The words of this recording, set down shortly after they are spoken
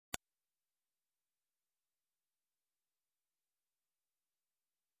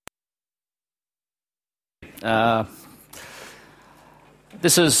This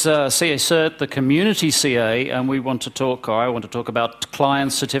is CAcert, the community CA, and I want to talk about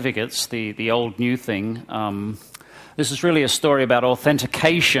client certificates, the old new thing. This is really a story about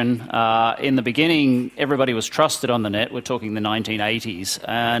authentication. In the beginning, everybody was trusted on the net. We're talking the 1980s,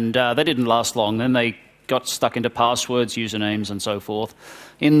 and they didn't last long. Then they got stuck into passwords, usernames, and so forth.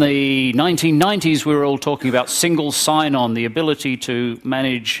 In the 1990s, we were all talking about single sign-on, the ability to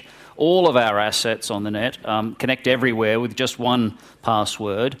manage all of our assets on the net, connect everywhere with just one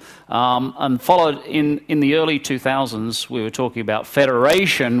password. And followed in the early 2000s, we were talking about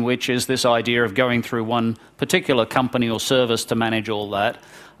federation, which is this idea of going through one particular company or service to manage all that.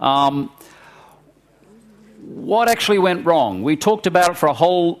 What actually went wrong? We talked about it for a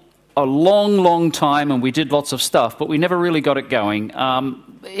long time, and we did lots of stuff, but we never really got it going.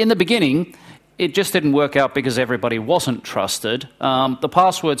 In the beginning, it just didn't work out because everybody wasn't trusted. The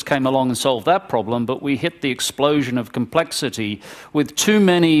passwords came along and solved that problem, but we hit the explosion of complexity with too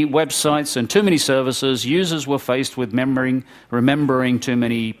many websites and too many services. Users were faced with remembering too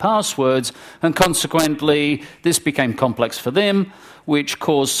many passwords, and consequently, this became complex for them, which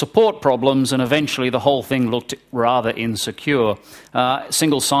caused support problems, and eventually the whole thing looked rather insecure.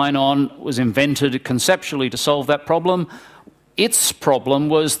 Single sign-on was invented conceptually to solve that problem. Its problem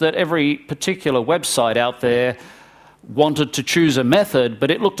was that every particular website out there wanted to choose a method,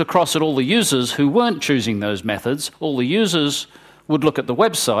 but it looked across at all the users who weren't choosing those methods. All the users would look at the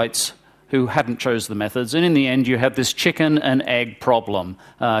websites who hadn't chose the methods, and in the end you have this chicken and egg problem.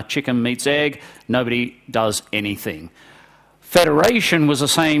 Chicken meets egg, nobody does anything. Federation was a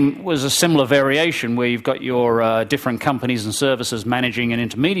similar variation where you've got your different companies and services managing and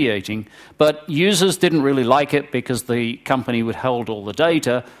intermediating, but users didn't really like it because the company would hold all the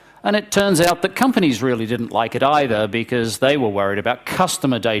data, and it turns out that companies really didn't like it either because they were worried about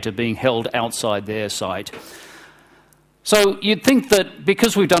customer data being held outside their site. So you'd think that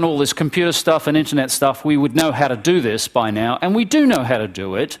because we've done all this computer stuff and internet stuff, we would know how to do this by now, and we do know how to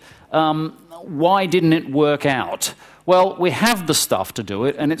do it. Why didn't it work out? Well, we have the stuff to do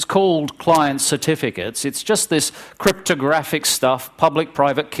it, and it's called client certificates. It's just this cryptographic stuff,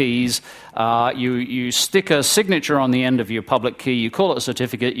 public-private keys. You stick a signature on the end of your public key, you call it a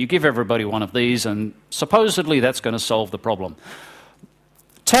certificate, you give everybody one of these, and supposedly that's going to solve the problem.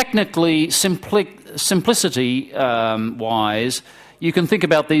 Technically, simplicity-wise, you can think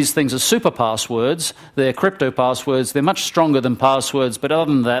about these things as super passwords. They're crypto passwords. They're much stronger than passwords, but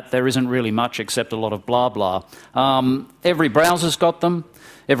other than that, there isn't really much except a lot of blah, blah. Every browser's got them.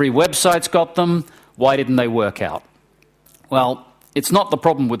 Every website's got them. Why didn't they work out? Well, it's not the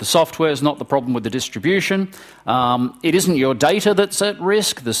problem with the software. It's not the problem with the distribution. It isn't your data that's at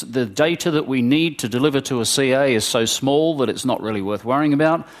risk. The data that we need to deliver to a CA is so small that it's not really worth worrying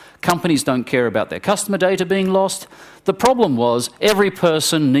about. Companies don't care about their customer data being lost. The problem was every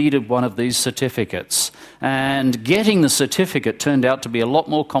person needed one of these certificates, and getting the certificate turned out to be a lot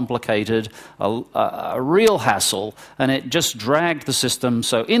more complicated, a real hassle, and it just dragged the system.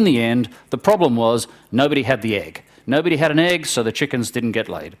 So in the end, the problem was nobody had the egg. Nobody had an egg, so the chickens didn't get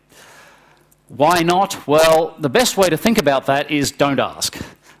laid. Why not? Well, the best way to think about that is don't ask.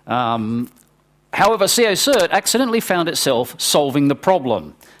 However, CAcert accidentally found itself solving the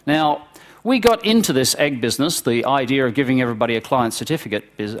problem. Now, we got into this egg business, the idea of giving everybody a client certificate,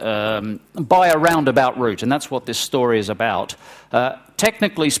 by a roundabout route, and that's what this story is about.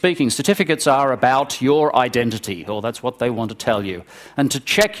 Technically speaking, certificates are about your identity, or that's what they want to tell you. And to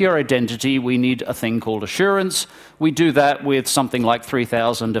check your identity, we need a thing called assurance. We do that with something like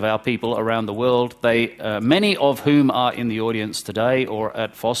 3,000 of our people around the world, many of whom are in the audience today or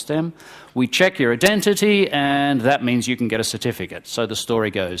at FOSDEM. We check your identity, and that means you can get a certificate. So the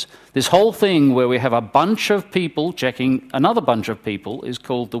story goes. This whole thing where we have a bunch of people checking another bunch of people is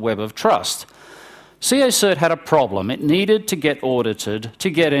called the Web of Trust. CAcert had a problem. It needed to get audited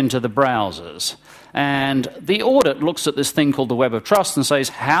to get into the browsers. And the audit looks at this thing called the Web of Trust and says,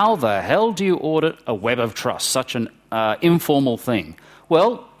 how the hell do you audit a Web of Trust, such an informal thing?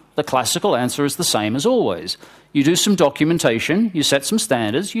 Well, the classical answer is the same as always. You do some documentation, you set some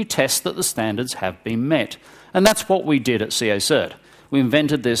standards, you test that the standards have been met. And that's what we did at CAcert. We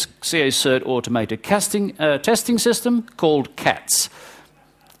invented this CAcert automated testing system called CATS.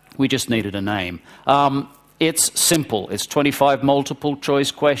 We just needed a name. It's simple. It's 25 multiple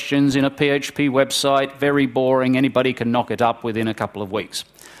choice questions in a PHP website, very boring. Anybody can knock it up within a couple of weeks.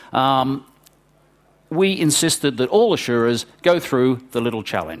 We insisted that all assurers go through the little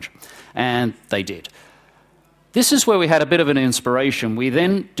challenge, and they did. This is where we had a bit of an inspiration. We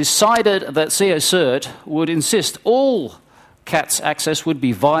then decided that CAcert would insist all CAt's access would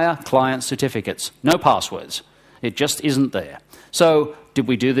be via client certificates, no passwords. It just isn't there. So did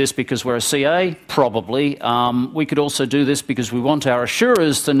we do this because we're a CA? Probably. We could also do this because we want our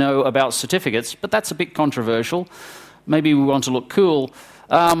assurers to know about certificates, but that's a bit controversial. Maybe we want to look cool.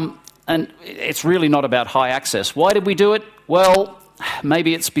 And it's really not about high access. Why did we do it? Well,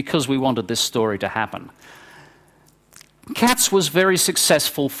 maybe it's because we wanted this story to happen. CATS was very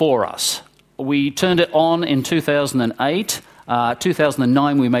successful for us. We turned it on in 2008.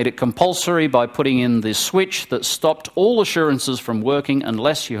 2009, we made it compulsory by putting in the switch that stopped all assurances from working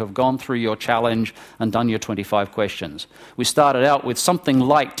unless you have gone through your challenge and done your 25 questions. We started out with something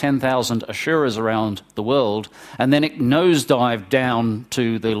like 10,000 assurers around the world, and then it nosedived down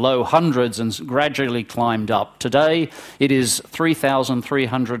to the low hundreds and gradually climbed up. Today, it is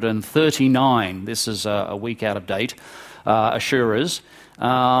 3,339. This is a week out of date, assurers.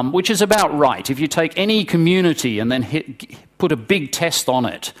 Which is about right. If you take any community and then put a big test on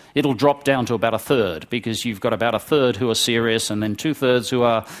it, it'll drop down to about a third, because you've got about a third who are serious and then 2/3 who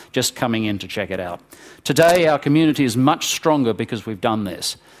are just coming in to check it out. Today, our community is much stronger because we've done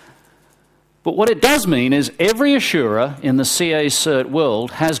this. But what it does mean is every assurer in the CAcert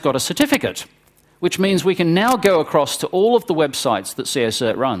world has got a certificate, which means we can now go across to all of the websites that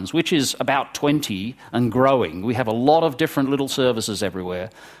CAcert runs, which is about 20 and growing. We have a lot of different little services everywhere,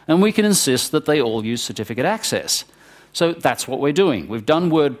 and we can insist that they all use certificate access. So that's what we're doing. We've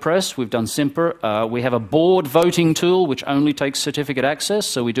done WordPress, we've done Simper, we have a board voting tool which only takes certificate access,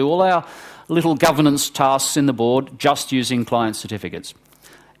 so we do all our little governance tasks in the board just using client certificates.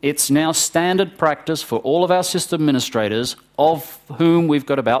 It's now standard practice for all of our system administrators, of whom we've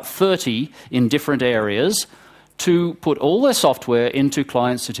got about 30 in different areas, to put all their software into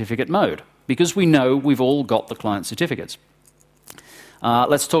client certificate mode, because we know we've all got the client certificates.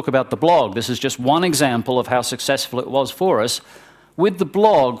 Let's talk about the blog. This is just one example of how successful it was for us. With the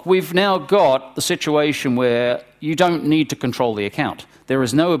blog, we've now got the situation where you don't need to control the account. There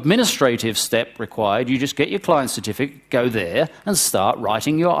is no administrative step required. You just get your client certificate, go there, and start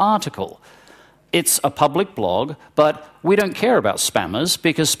writing your article. It's a public blog, but we don't care about spammers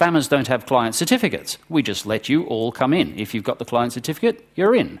because spammers don't have client certificates. We just let you all come in. If you've got the client certificate,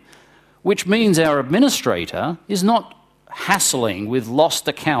 you're in. Which means our administrator is not hassling with lost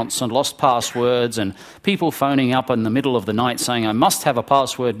accounts and lost passwords and people phoning up in the middle of the night saying, I must have a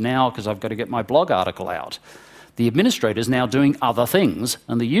password now because I've got to get my blog article out. The administrator is now doing other things,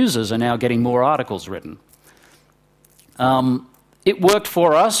 and the users are now getting more articles written. It worked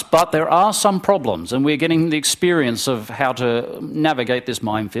for us, but there are some problems, and we're getting the experience of how to navigate this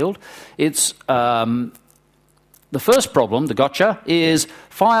minefield. It's the first problem, the gotcha, is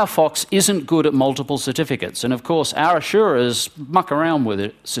Firefox isn't good at multiple certificates. And of course, our assurers muck around with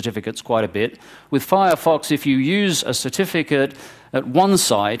it, certificates quite a bit. With Firefox, if you use a certificate at one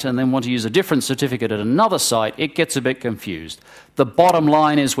site and then want to use a different certificate at another site, it gets a bit confused. The bottom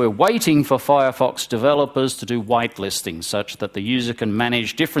line is we're waiting for Firefox developers to do whitelisting such that the user can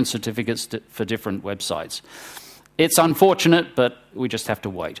manage different certificates for different websites. It's unfortunate, but we just have to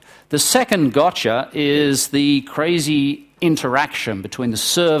wait. The second gotcha is the crazy interaction between the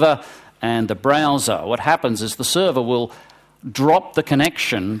server and the browser. What happens is the server will drop the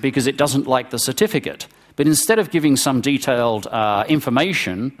connection because it doesn't like the certificate. But instead of giving some detailed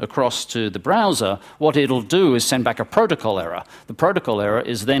information across to the browser, what it'll do is send back a protocol error. The protocol error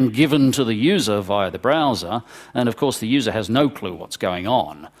is then given to the user via the browser, and of course the user has no clue what's going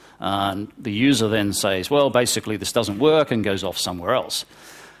on. And the user then says, well, basically this doesn't work, and goes off somewhere else.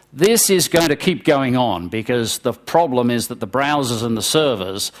 This is going to keep going on because the problem is that the browsers and the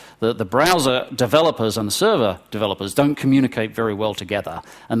servers, the browser developers and the server developers don't communicate very well together,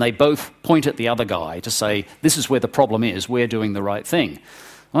 and they both point at the other guy to say, this is where the problem is, we're doing the right thing.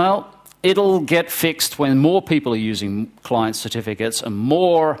 Well, it'll get fixed when more people are using client certificates and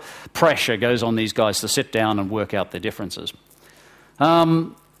more pressure goes on these guys to sit down and work out their differences.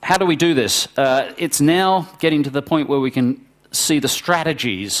 How do we do this? It's now getting to the point where we can see the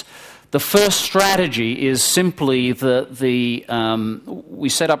strategies. The first strategy is simply that we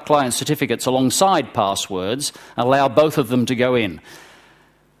set up client certificates alongside passwords, allow both of them to go in.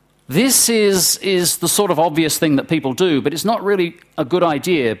 This is the sort of obvious thing that people do, but it's not really a good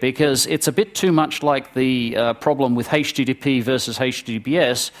idea because it's a bit too much like the problem with HTTP versus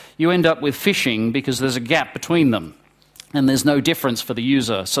HTTPS. You end up with phishing because there's a gap between them. And there's no difference for the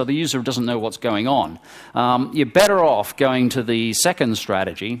user, so the user doesn't know what's going on. You're better off going to the second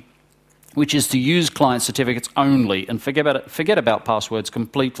strategy, which is to use client certificates only and forget about passwords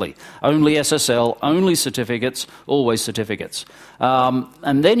completely. Only SSL, only certificates, always certificates.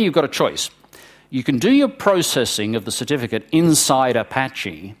 And then you've got a choice. You can do your processing of the certificate inside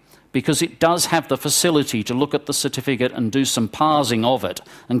Apache because it does have the facility to look at the certificate and do some parsing of it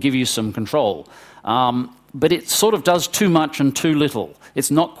and give you some control. But it sort of does too much and too little. It's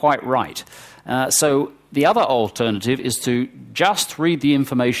not quite right. So the other alternative is to just read the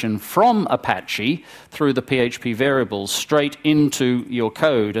information from Apache through the PHP variables straight into your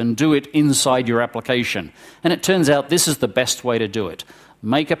code and do it inside your application. And it turns out this is the best way to do it.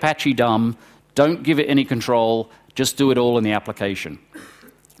 Make Apache dumb, don't give it any control, just do it all in the application.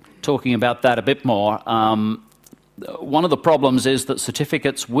 Talking about that a bit more, one of the problems is that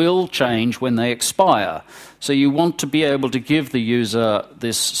certificates will change when they expire. So you want to be able to give the user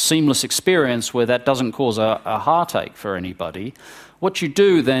this seamless experience where that doesn't cause a heartache for anybody. What you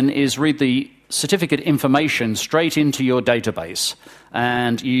do then is read the certificate information straight into your database,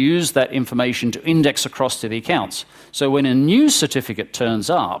 and you use that information to index across to the accounts. So when a new certificate turns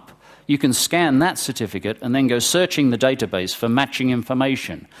up, you can scan that certificate and then go searching the database for matching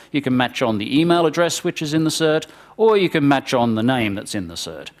information. You can match on the email address which is in the cert, or you can match on the name that's in the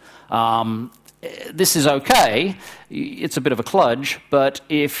cert. This is okay. It's a bit of a kludge, but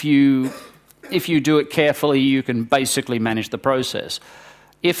if you do it carefully, you can basically manage the process.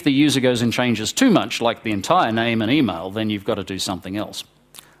 If the user goes and changes too much, like the entire name and email, then you've got to do something else.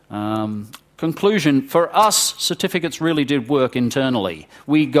 Conclusion, for us, certificates really did work internally.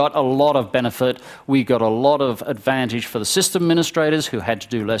 We got a lot of benefit, we got a lot of advantage for the system administrators who had to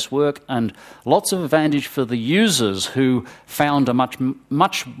do less work, and lots of advantage for the users who found a much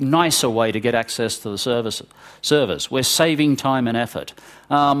nicer way to get access to the servers. We're saving time and effort.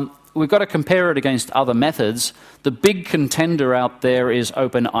 We've got to compare it against other methods. The big contender out there is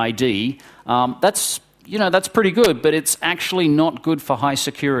OpenID. That's pretty good, but it's actually not good for high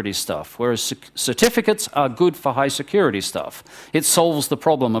security stuff, whereas certificates are good for high security stuff. It solves the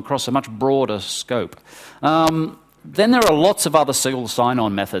problem across a much broader scope. Then there are lots of other single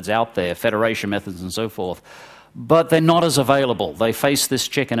sign-on methods out there, federation methods and so forth, but they're not as available. They face this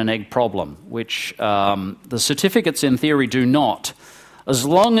chicken and egg problem, which the certificates in theory do not, as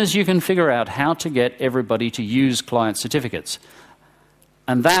long as you can figure out how to get everybody to use client certificates.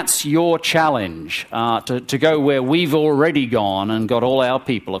 And that's your challenge, to go where we've already gone and got all our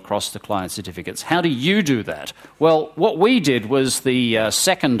people across the client certificates. How do you do that? Well, what we did was the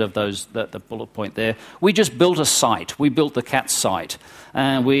second of those, the bullet point there. We just built a site. We built the CAT site.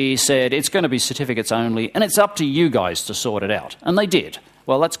 And we said, it's going to be certificates only, and it's up to you guys to sort it out. And they did.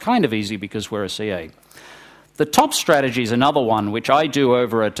 Well, that's kind of easy because we're a CA. The top strategy is another one, which I do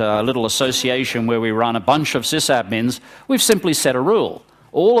over at a little association where we run a bunch of sysadmins. We've simply set a rule.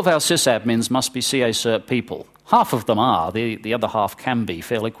 All of our sysadmins must be CAcert people. Half of them are. The other half can be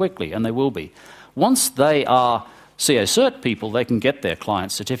fairly quickly, and they will be. Once they are CAcert people, they can get their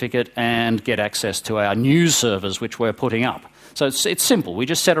client certificate and get access to our news servers, which we're putting up. So it's simple. We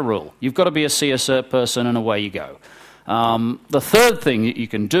just set a rule. You've got to be a CAcert person, and away you go. The third thing that you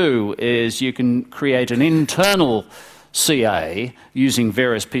can do is you can create an internal CA using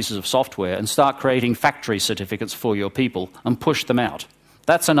various pieces of software and start creating factory certificates for your people and push them out.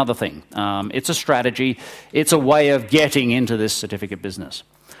 That's another thing. It's a strategy. It's a way of getting into this certificate business.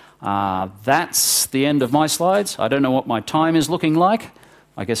 That's the end of my slides. I don't know what my time is looking like.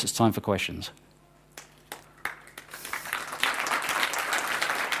 I guess it's time for questions.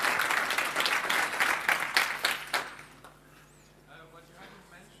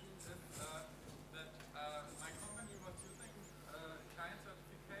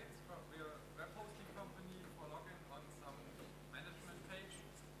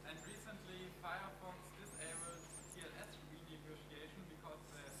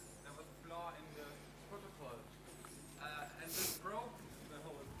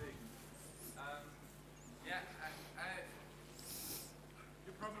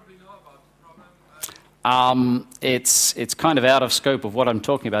 It's kind of out of scope of what I'm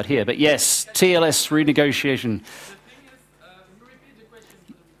talking about here, but yes, TLS renegotiation.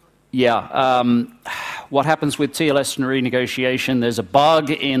 Yeah, what happens with TLS and renegotiation? There's a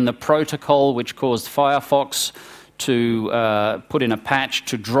bug in the protocol which caused Firefox to put in a patch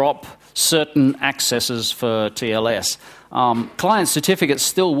to drop certain accesses for TLS. Client certificates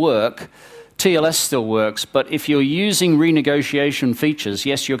still work. TLS still works, but if you're using renegotiation features,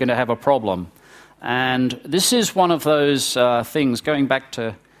 yes, you're going to have a problem. And this is one of those things, going back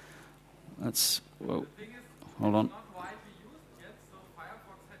to, hold on.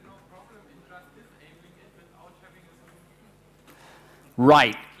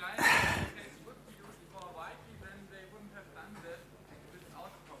 Right.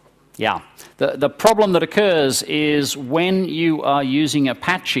 Yeah. The problem that occurs is when you are using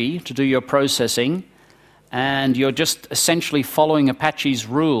Apache to do your processing and you're just essentially following Apache's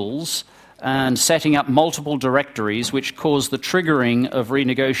rules and setting up multiple directories which cause the triggering of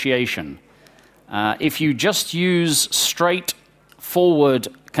renegotiation. If you just use straightforward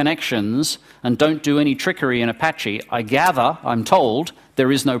connections and don't do any trickery in Apache, I gather, I'm told,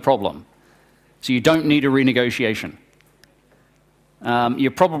 there is no problem. So you don't need a renegotiation. You're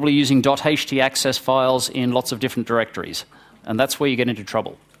probably using .htaccess files in lots of different directories, and that's where you get into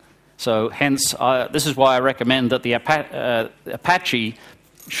trouble. So hence, this is why I recommend that the Apache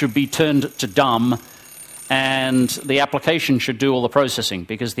should be turned to dumb, and the application should do all the processing,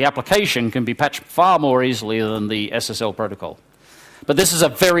 because the application can be patched far more easily than the SSL protocol. But this is a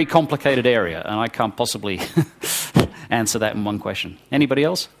very complicated area, and I can't possibly answer that in one question. Anybody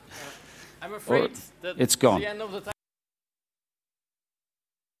else? I'm afraid that it's gone. the end of the time.